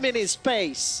slow him in his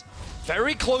space.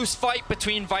 Very close fight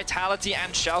between Vitality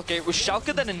and Schalke. It was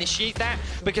Schalke that initiated that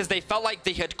because they felt like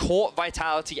they had caught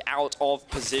Vitality out of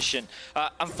position.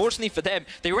 Unfortunately for them,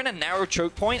 they were in a narrow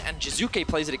choke point, and Jiizuke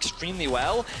plays it extremely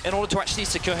well in order to actually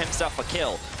secure himself a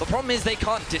kill. The problem is they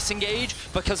can't disengage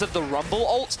because of the Rumble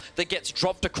ult that gets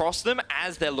dropped across them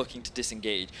as they're looking to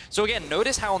disengage. So again,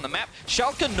 notice how on the map,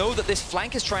 Schalke know that this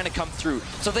flank is trying to come through,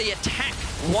 so they attack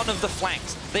one of the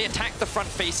flanks. They attack the front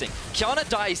facing. Qiyana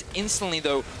dies instantly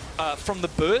though, from the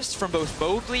burst from both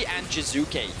Mowgli and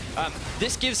Jiizuke.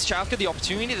 This gives Schalke the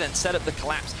opportunity to then set up the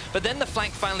collapse. But then the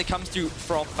flank finally comes through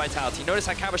from Vitality. Notice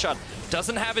how Cabochard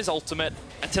doesn't have his ultimate.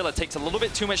 Attila takes a little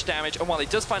bit too much damage, and while he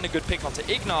does find a good pick onto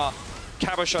IgNar,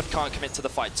 Cabochard can't commit to the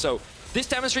fight. So this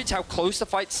demonstrates how close the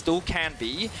fight still can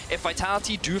be. If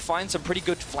Vitality do find some pretty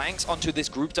good flanks onto this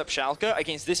grouped up Schalke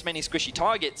against this many squishy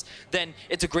targets, then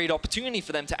it's a great opportunity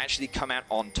for them to actually come out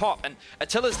on top. And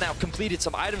Attila's now completed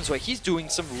some items where he's doing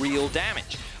some real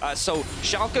damage. So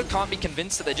Schalke can't be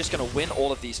convinced that they're just going to win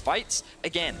all of these fights.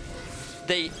 Again,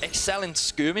 they excel in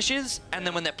skirmishes, and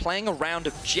then when they're playing around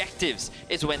objectives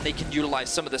is when they can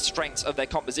utilize some of the strengths of their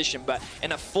composition. But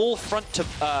in a full front to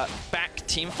back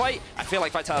team fight, I feel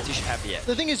like Vitality should have the edge.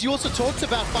 The thing is, you also talked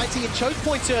about fighting in choke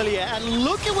points earlier, and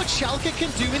look at what Schalke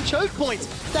can do in choke points.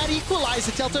 That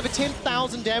equalizer dealt over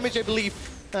 10,000 damage, I believe,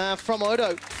 from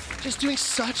Odo. Just doing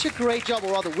such a great job,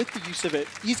 or rather with the use of it.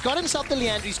 He's got himself the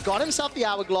Leandra, he's got himself the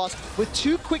Hourglass with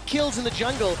 2 quick kills in the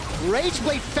jungle.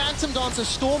 Rageblade, Phantom Dancer,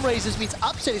 Storm Razors means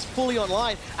Upset is fully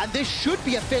online, and this should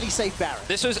be a fairly safe Baron.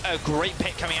 This was a great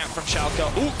pick coming out from Schalke.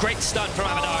 Ooh, great stun from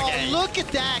Abbedagge. Oh, look at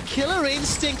that. Killer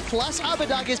Instinct plus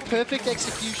Abbedagge's perfect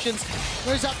executions.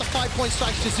 Throws out the 5-point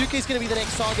strikes. Jiizuke is going to be the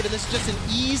next target, and this is just an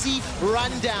easy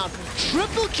rundown.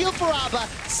 Triple kill for Abba.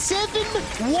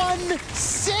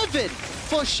 7-1-7.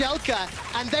 For Schalke,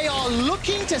 and they are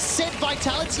looking to set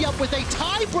Vitality up with a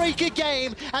tiebreaker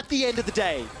game at the end of the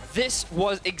day. This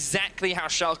was exactly how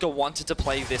Schalke wanted to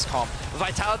play this comp.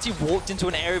 Vitality walked into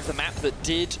an area of the map that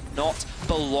did not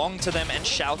belong to them, and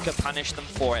Schalke punished them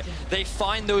for it. They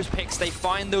find those picks, they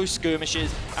find those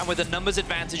skirmishes, and with a numbers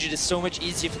advantage, it is so much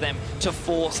easier for them to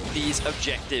force these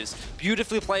objectives.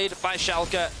 Beautifully played by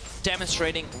Schalke,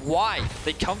 demonstrating why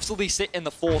they comfortably sit in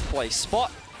the 4th place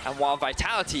spot, and while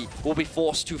Vitality will be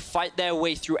forced to fight their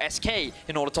way through SK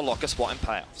in order to lock a spot in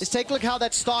playoffs. Let's take a look how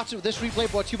that started with this replay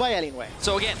brought to you by Alienware.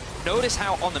 So again, notice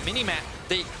how on the mini-map,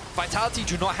 Vitality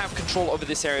do not have control over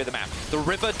this area of the map. The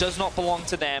river does not belong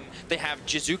to them. They have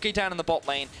Jiizuke down in the bot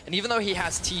lane, and even though he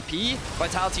has TP,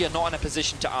 Vitality are not in a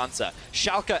position to answer.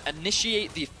 Schalke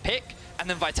initiate the pick, and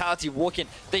then Vitality walk in.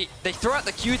 They throw out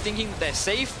the Q thinking that they're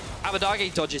safe.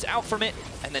 Abbedagge dodges out from it,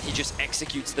 and then he just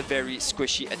executes the very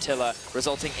squishy Attila,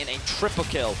 resulting in a triple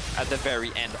kill at the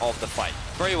very end of the fight.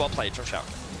 Very well played from Schalke.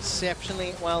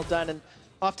 Exceptionally well done. And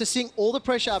after seeing all the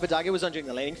pressure Abbedagge was on during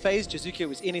the laning phase, Jiizuke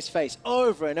was in his face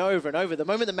over and over and over. The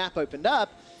moment the map opened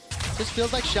up, it just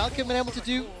feels like Schalke have been able to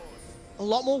do a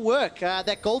lot more work.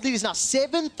 That gold lead is now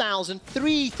 7,000,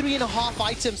 3.5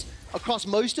 items across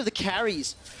most of the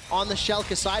carries on the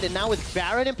Schalke side. And now with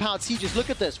Baron empowered sieges, look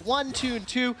at this, 1, 2, and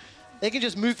 2. They can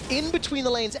just move in between the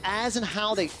lanes as and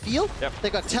how they feel. Yep.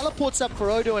 They've got teleports up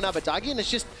for Odo and Abbedagge, and it's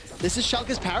just, this is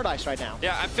Schalke's paradise right now.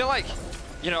 Yeah, I feel like,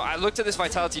 you know, I looked at this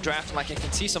Vitality draft and like I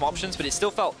can see some options, but it still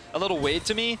felt a little weird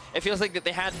to me. It feels like that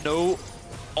they had no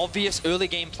obvious early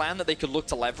game plan that they could look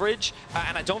to leverage,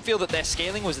 and I don't feel that their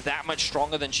scaling was that much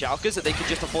stronger than Schalke's, that they could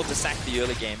just afford to sack the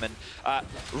early game. And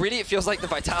really it feels like the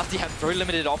Vitality had very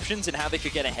limited options in how they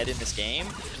could get ahead in this game,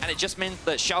 and it just meant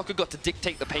that Schalke got to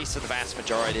dictate the pace of the vast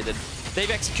majority. That they've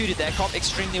executed their comp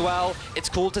extremely well. It's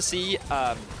cool to see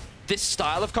this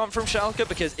style of comp from Schalke,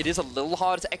 because it is a little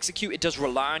harder to execute. It does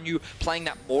rely on you playing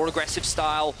that more aggressive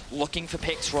style, looking for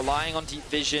picks, relying on deep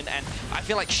vision, and I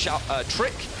feel like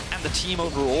Trick and the team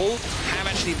overall have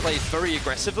actually played very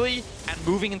aggressively, and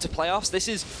moving into playoffs, this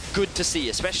is good to see,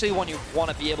 especially when you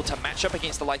want to be able to match up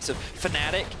against the likes of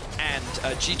Fnatic and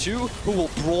G2, who will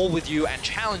brawl with you and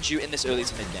challenge you in this early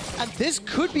to mid game. And this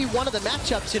could be one of the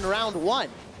matchups in round 1,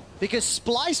 because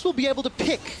Splyce will be able to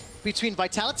pick between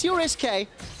Vitality or SK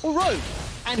or Rogue,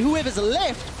 and whoever's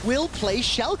left will play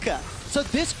Schalke. So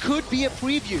this could be a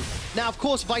preview. Now, of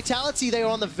course, Vitality, they are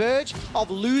on the verge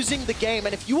of losing the game.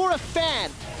 And if you are a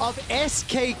fan of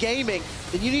SK Gaming,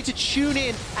 then you need to tune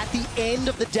in at the end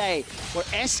of the day, where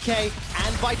SK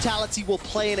and Vitality will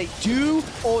play in a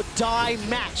do-or-die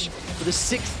match for the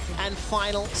 6th and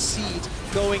final seed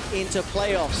going into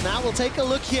playoffs. Now we'll take a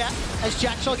look here as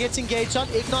Jactroll gets engaged on.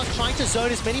 IgNar trying to zone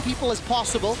as many people as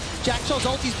possible. Jactroll's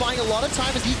ulti's buying a lot of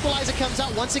time as the equalizer comes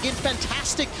out. Once again,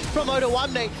 fantastic from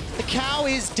Odoamne. The cow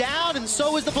is down, and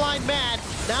so is the blind man.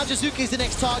 Now Jiizuke is the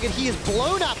next target. He is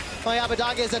blown up by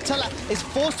Abbedagge as Attila is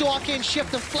forced to arcane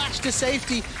shift and flash to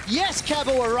safety. Yes,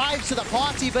 Cabo arrives to the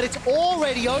party, but it's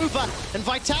already over, and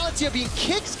Vitality are being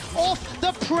kicked off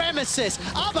the premises.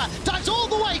 Abba dives all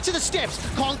the way to the steps.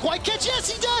 Can't quite catch.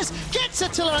 Yes, he does. Gets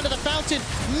Attila under the fountain.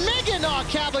 Gnar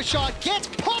Cabochard gets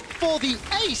popped for the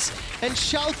ace, and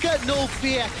Schalke no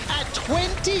fear at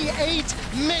 28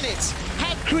 minutes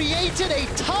had created a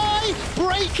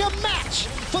tie-breaker match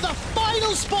for the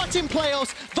final spot in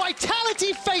playoffs.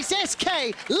 Vitality face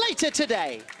SK later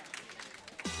today.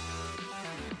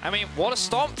 I mean, what a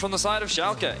stomp from the side of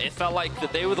Schalke. It felt like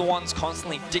that they were the ones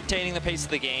constantly dictating the pace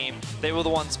of the game. They were the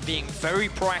ones being very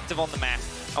proactive on the map.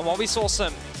 And while we saw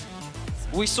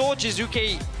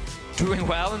Jiizuke doing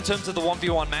well in terms of the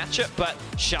 1v1 matchup, but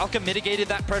Schalke mitigated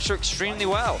that pressure extremely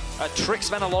well. Trick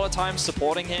spent a lot of time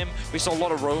supporting him. We saw a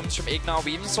lot of roams from IgNar.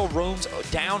 We even saw roams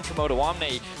down from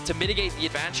Odoamne to mitigate the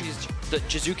advantages that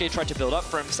Jiizuke tried to build up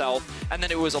for himself. And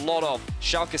then it was a lot of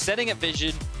Schalke setting up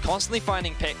vision, constantly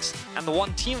finding picks, and the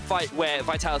one team fight where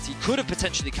Vitality could have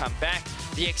potentially come back,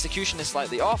 the execution is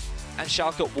slightly off, and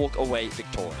Schalke walk away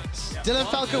victorious. Dylan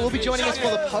Falco will be joining us for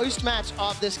the post-match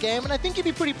of this game, and I think you'd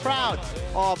be pretty proud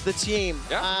of the team.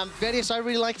 Yeah. Vedius, I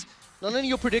really liked not only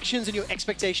your predictions and your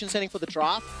expectation setting for the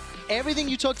draft, everything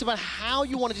you talked about how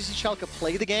you wanted to see Schalke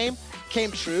play the game came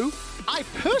true. I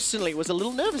personally was a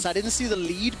little nervous. I didn't see the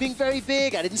lead being very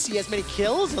big. I didn't see as many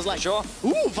kills. I was like, sure,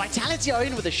 ooh, Vitality are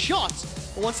in with a shot.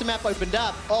 But once the map opened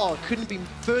up, oh, it couldn't be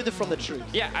further from the truth.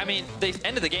 Yeah, I mean, they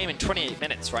ended the game in 28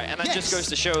 minutes, right? And that just goes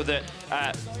to show that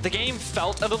the game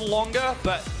felt a little longer,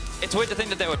 but it's weird to think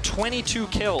that there were 22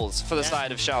 kills for the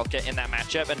side of Schalke in that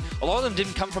matchup, and a lot of them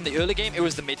didn't come from the early game, it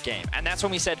was the mid game. And that's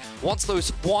when we said, once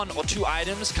those 1 or 2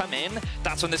 items come in,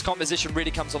 that's when this composition really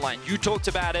comes online. You talked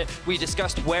about it, we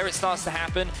discussed where it starts to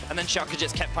happen, and then Schalke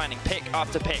just kept finding pick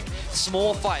after pick,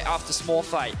 small fight after small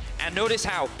fight. And notice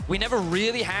how we never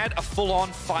really had a full-on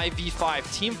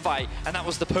 5v5 team fight, and that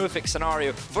was the perfect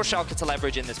scenario for Schalke to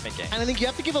leverage in this mid game. And I think you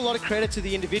have to give a lot of credit to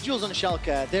the individuals on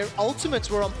Schalke. Their ultimates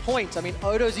were on point. I mean,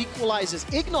 Odo's equalizers.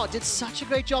 IgNar did such a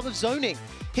great job of zoning.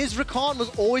 His Rakan was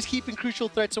always keeping crucial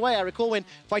threats away. I recall when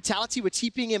Vitality were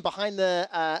TPing in behind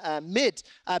the mid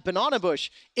banana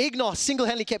bush, IgNar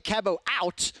single-handedly kept Cabo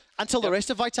out until the rest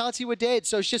of Vitality were dead.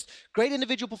 So it's just great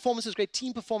individual performances, great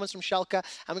team performance from Schalke.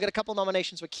 And we got a couple of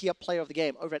nominations for Key Up Player of the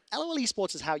Game. Over at LOL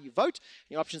eSports is how you vote.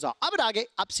 Your options are Abbedagge,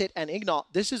 Upset, and IgNar.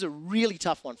 This is a really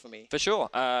tough one for me. For sure.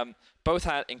 Both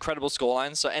had incredible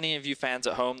scorelines, so any of you fans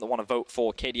at home that want to vote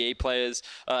for KDA players,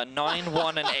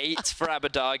 9-1 and 8 for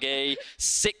Abbedagge,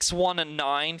 6-1 and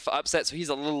 9 for Upset, so he's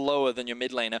a little lower than your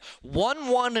mid laner,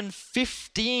 1-1 and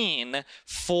 15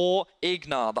 for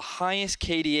IgNar, the highest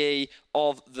KDA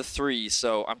of the 3.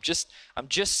 So I'm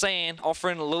just saying,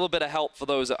 offering a little bit of help for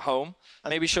those at home.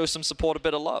 Maybe show some support, a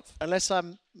bit of love. Unless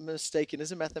I'm mistaken,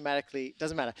 is it mathematically?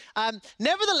 Doesn't matter.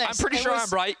 Nevertheless, I'm pretty sure I'm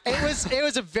right. It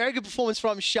was a very good performance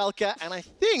from Schalke, and I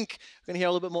think we're going to hear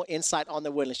a little bit more insight on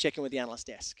the win. Let's check in with the analyst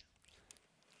desk.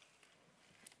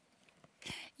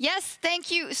 Yes, thank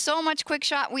you so much,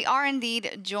 QuickShot. We are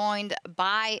indeed joined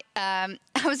by, I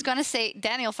was going to say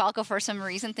Daniel Falco for some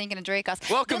reason, thinking of Dracos.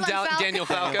 Welcome, Daniel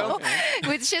Falco.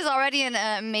 Which is already an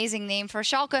amazing name for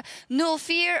Schalke. Null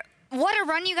Fear. What a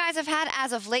run you guys have had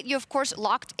as of late. You, of course,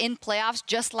 locked in playoffs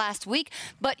just last week,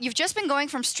 but you've just been going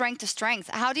from strength to strength.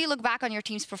 How do you look back on your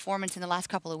team's performance in the last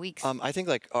couple of weeks? I think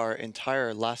like our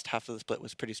entire last half of the split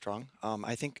was pretty strong.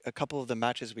 I think a couple of the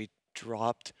matches we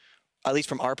dropped, at least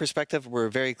from our perspective, were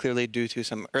very clearly due to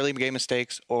some early game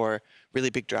mistakes or really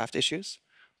big draft issues.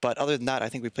 But other than that, I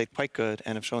think we played quite good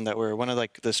and have shown that we're one of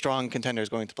like the strong contenders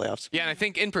going to playoffs. Yeah, and I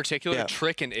think in particular,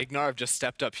 Trick and IgNar have just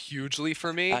stepped up hugely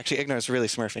for me. Actually, IgNar is really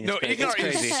smurfing. No, IgNar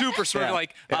is super smurfing.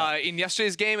 Like in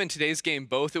yesterday's game and today's game,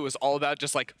 both, it was all about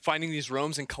just like finding these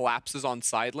roams and collapses on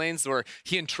side lanes where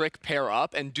he and Trick pair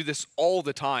up and do this all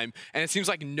the time. And it seems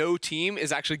like no team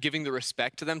is actually giving the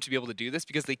respect to them to be able to do this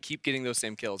because they keep getting those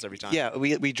same kills every time. Yeah,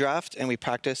 we draft and we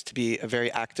practice to be a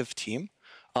very active team.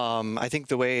 I think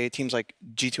the way teams like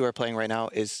G2 are playing right now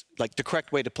is like the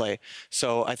correct way to play.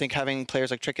 So I think having players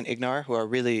like Trick and IgNar who are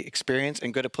really experienced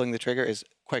and good at pulling the trigger is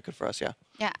quite good for us, yeah.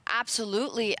 Yeah,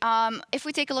 absolutely. If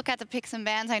we take a look at the picks and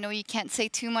bans, I know you can't say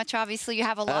too much, obviously. You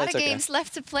have a lot of games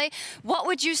left to play. What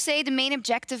would you say the main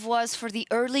objective was for the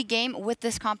early game with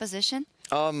this composition?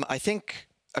 I think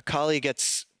Akali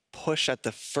gets pushed at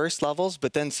the first levels,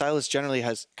 but then Sylas generally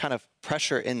has kind of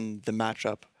pressure in the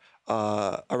matchup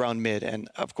around mid, and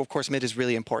of course mid is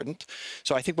really important.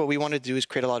 So I think what we wanted to do is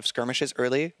create a lot of skirmishes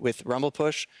early with Rumble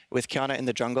Push, with Qiyana in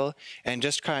the jungle, and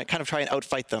just kind of try and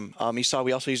outfight them. You saw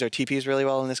we also used our TPs really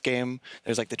well in this game.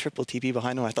 There's like the triple TP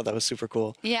behind them. I thought that was super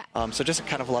cool. Yeah. So just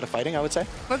kind of a lot of fighting, I would say.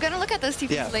 We're going to look at those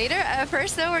TPs later.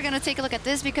 First though, we're going to take a look at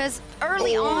this because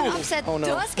early on, Upset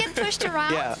does get pushed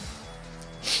around. Yeah.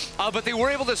 But they were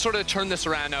able to sort of turn this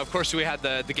around. Now, of course, we had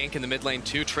the gank in the mid lane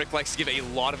too. Trick likes to give a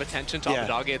lot of attention to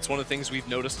Abbedagge. It's one of the things we've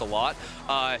noticed a lot.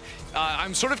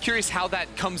 I'm sort of curious how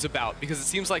that comes about because it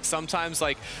seems like sometimes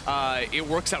like it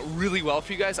works out really well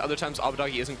for you guys. Other times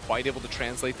Abbedagge isn't quite able to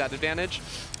translate that advantage.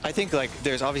 I think like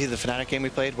there's obviously the Fnatic game we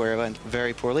played where it went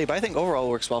very poorly, but I think overall it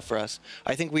works well for us.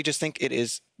 I think we just think it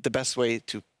is the best way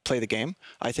to play the game.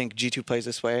 I think G2 plays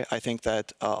this way. I think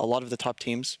that a lot of the top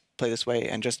teams play this way,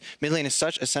 and just mid lane is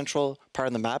such a central part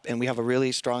of the map, and we have a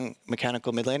really strong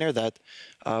mechanical mid laner that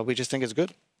we just think is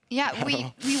good. Yeah,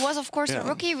 he was of course a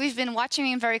rookie. We've been watching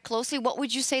him very closely. What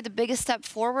would you say the biggest step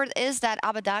forward is that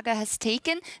Abbedagge has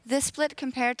taken this split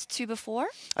compared to before?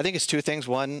 I think it's two things.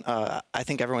 One, I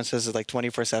think everyone says it's like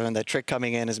 24/7 that Trick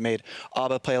coming in has made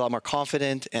Abba play a lot more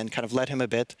confident and kind of led him a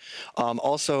bit.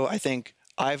 Also, I think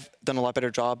I've done a lot better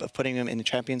job of putting him in the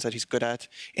champions that he's good at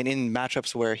and in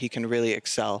matchups where he can really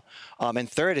excel. And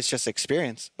third, it's just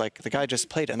experience. Like, the guy just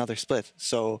played another split.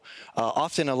 So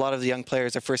often a lot of the young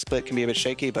players, their first split can be a bit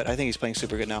shaky, but I think he's playing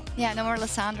super good now. Yeah, no more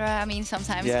Lissandra, I mean,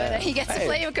 sometimes, but he gets to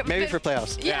play. Maybe for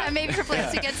playoffs. Yeah, maybe for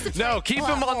playoffs he gets to play. No, keep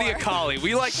him on the Akali.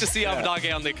 We like to see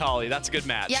Abbedagge on the Akali. That's a good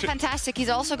match. Yeah, fantastic. He's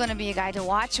also going to be a guy to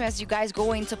watch as you guys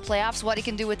go into playoffs, what he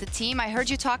can do with the team. I heard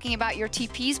you talking about your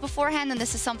TPs beforehand, and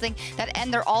this is something that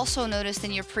Ender also noticed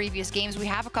in your previous games. We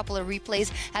have a couple of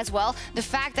replays as well. The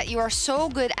fact that you are so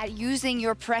good at using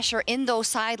your pressure in those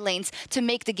side lanes to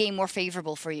make the game more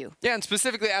favorable for you. Yeah, and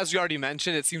specifically, as you already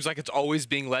mentioned, it seems like it's always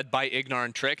being led by IgNar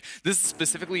and Trick. This is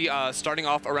specifically starting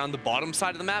off around the bottom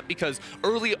side of the map because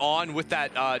early on with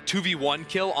that 2v1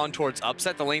 kill on towards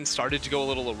Upset, the lane started to go a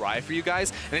little awry for you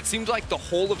guys, and it seemed like the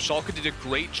whole of Schalke did a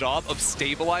great job of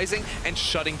stabilizing and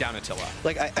shutting down Attila.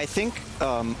 Like, I think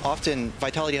often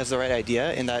Vitality has the right idea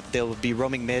in that they'll be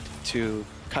roaming mid to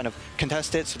kind of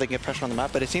contest it so they can get pressure on the map,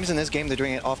 but it seems in this game they're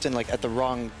doing it often like at the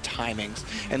wrong timings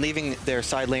and leaving their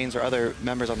side lanes or other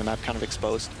members on the map kind of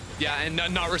exposed. Yeah, and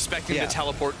not respecting the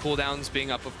teleport cooldowns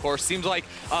being up, of course. Seems like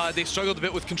they struggled a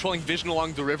bit with controlling vision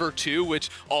along the river too, which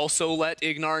also let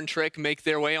IgNar and Trick make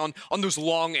their way on those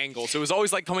long angles. It was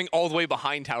always like coming all the way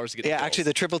behind towers to get the kills. Actually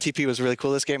the triple TP was really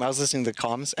cool this game. I was listening to the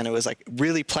comms and it was like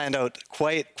really planned out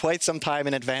quite some time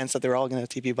in advance that they were all going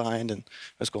to TP behind, and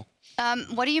it was cool.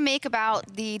 What do you make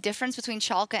about the difference between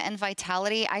Schalke and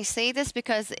Vitality? I say this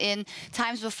because in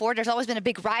times before, there's always been a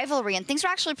big rivalry and things were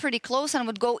actually pretty close and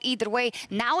would go either way.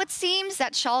 Now it seems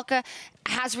that Schalke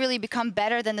has really become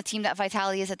better than the team that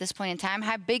Vitality is at this point in time.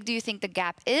 How big do you think the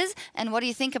gap is? And what do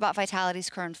you think about Vitality's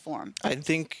current form? I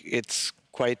think it's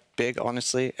quite big,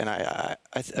 honestly, and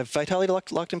Vitality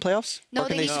locked in playoffs? No,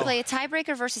 they need to play a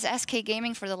tiebreaker versus SK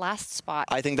Gaming for the last spot.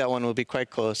 I think that one will be quite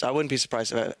close. I wouldn't be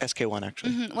surprised if SK won,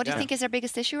 actually. What do you think is their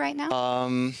biggest issue right now?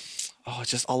 It's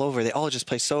just all over. They all just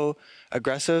play so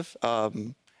aggressive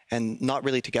and not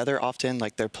really together often.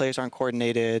 Like, their players aren't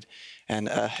coordinated, and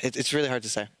it's really hard to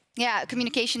say. Yeah,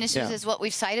 communication issues is what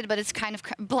we've cited, but it's kind of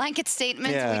blanket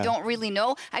statement. We don't really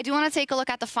know. I do want to take a look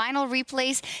at the final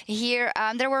replays here.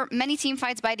 There were many team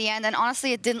fights by the end, and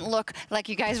honestly, it didn't look like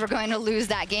you guys were going to lose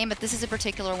that game, but this is a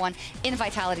particular one in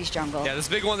Vitality's jungle. Yeah, this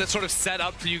big one that sort of set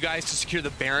up for you guys to secure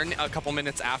the Baron a couple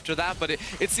minutes after that, but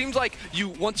it seems like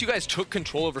once you guys took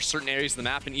control over certain areas of the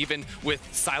map, and even with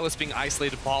Sylas being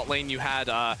isolated bot lane, you had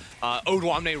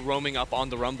Odoamne roaming up on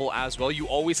the Rumble as well. You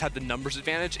always had the numbers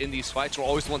advantage in these fights. We're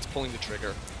always the ones one's pulling the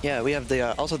trigger. Yeah, we have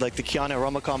the also like the Qiyana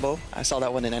Roma combo. I saw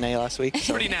that one in NA last week.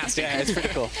 So. Pretty nasty. Yeah, it's pretty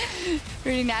cool.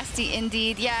 Pretty nasty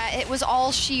indeed. Yeah, it was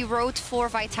all she wrote for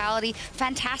Vitality.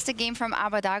 Fantastic game from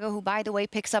Abbedagge, who, by the way,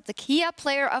 picks up the Kia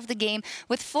player of the game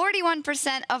with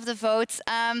 41% of the votes.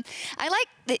 I like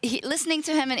listening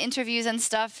to him in interviews and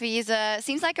stuff. He's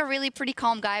seems like a really pretty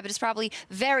calm guy, but is probably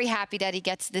very happy that he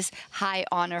gets this high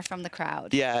honor from the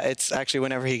crowd. Yeah, it's actually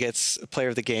whenever he gets player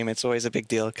of the game, it's always a big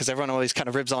deal because everyone always kind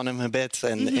of ribs on him a bit,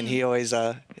 and he always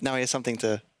now he has something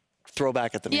to throw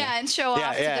back at them. Yeah, and show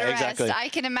off to the rest. Exactly. I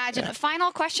can imagine. Yeah. Final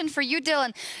question for you,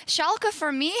 Dylan. Schalke,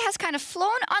 for me, has kind of flown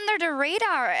under the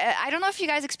radar. I don't know if you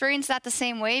guys experience that the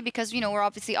same way, because, you know, we're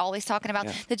obviously always talking about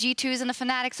the G2s and the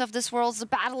Fanatics of this world, the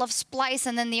battle of Splice,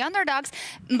 and then the underdogs.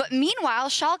 But meanwhile,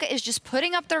 Schalke is just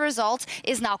putting up the results,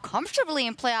 is now comfortably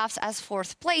in playoffs as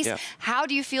 4th place. Yeah. How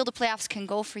do you feel the playoffs can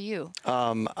go for you?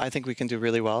 I think we can do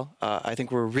really well. I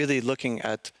think we're really looking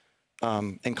at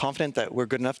and confident that we're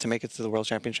good enough to make it to the World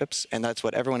Championships, and that's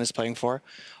what everyone is playing for.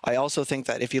 I also think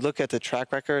that if you look at the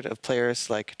track record of players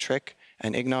like Trick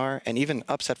and IgNar, and even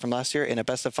Upset from last year in a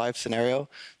best-of-5 scenario,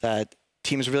 that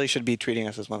teams really should be treating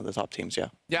us as one of the top teams,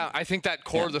 Yeah, I think that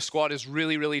core of the squad is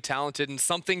really, really talented, and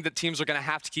something that teams are going to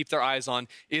have to keep their eyes on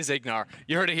is IgNar.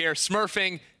 You heard it here,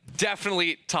 smurfing,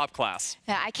 definitely top class.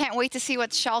 Yeah, I can't wait to see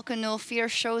what Schalke 04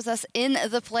 shows us in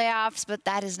the playoffs, but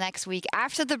that is next week.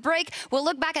 After the break, we'll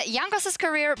look back at Jankos'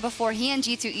 career before he and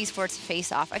G2 eSports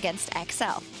face off against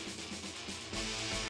XL.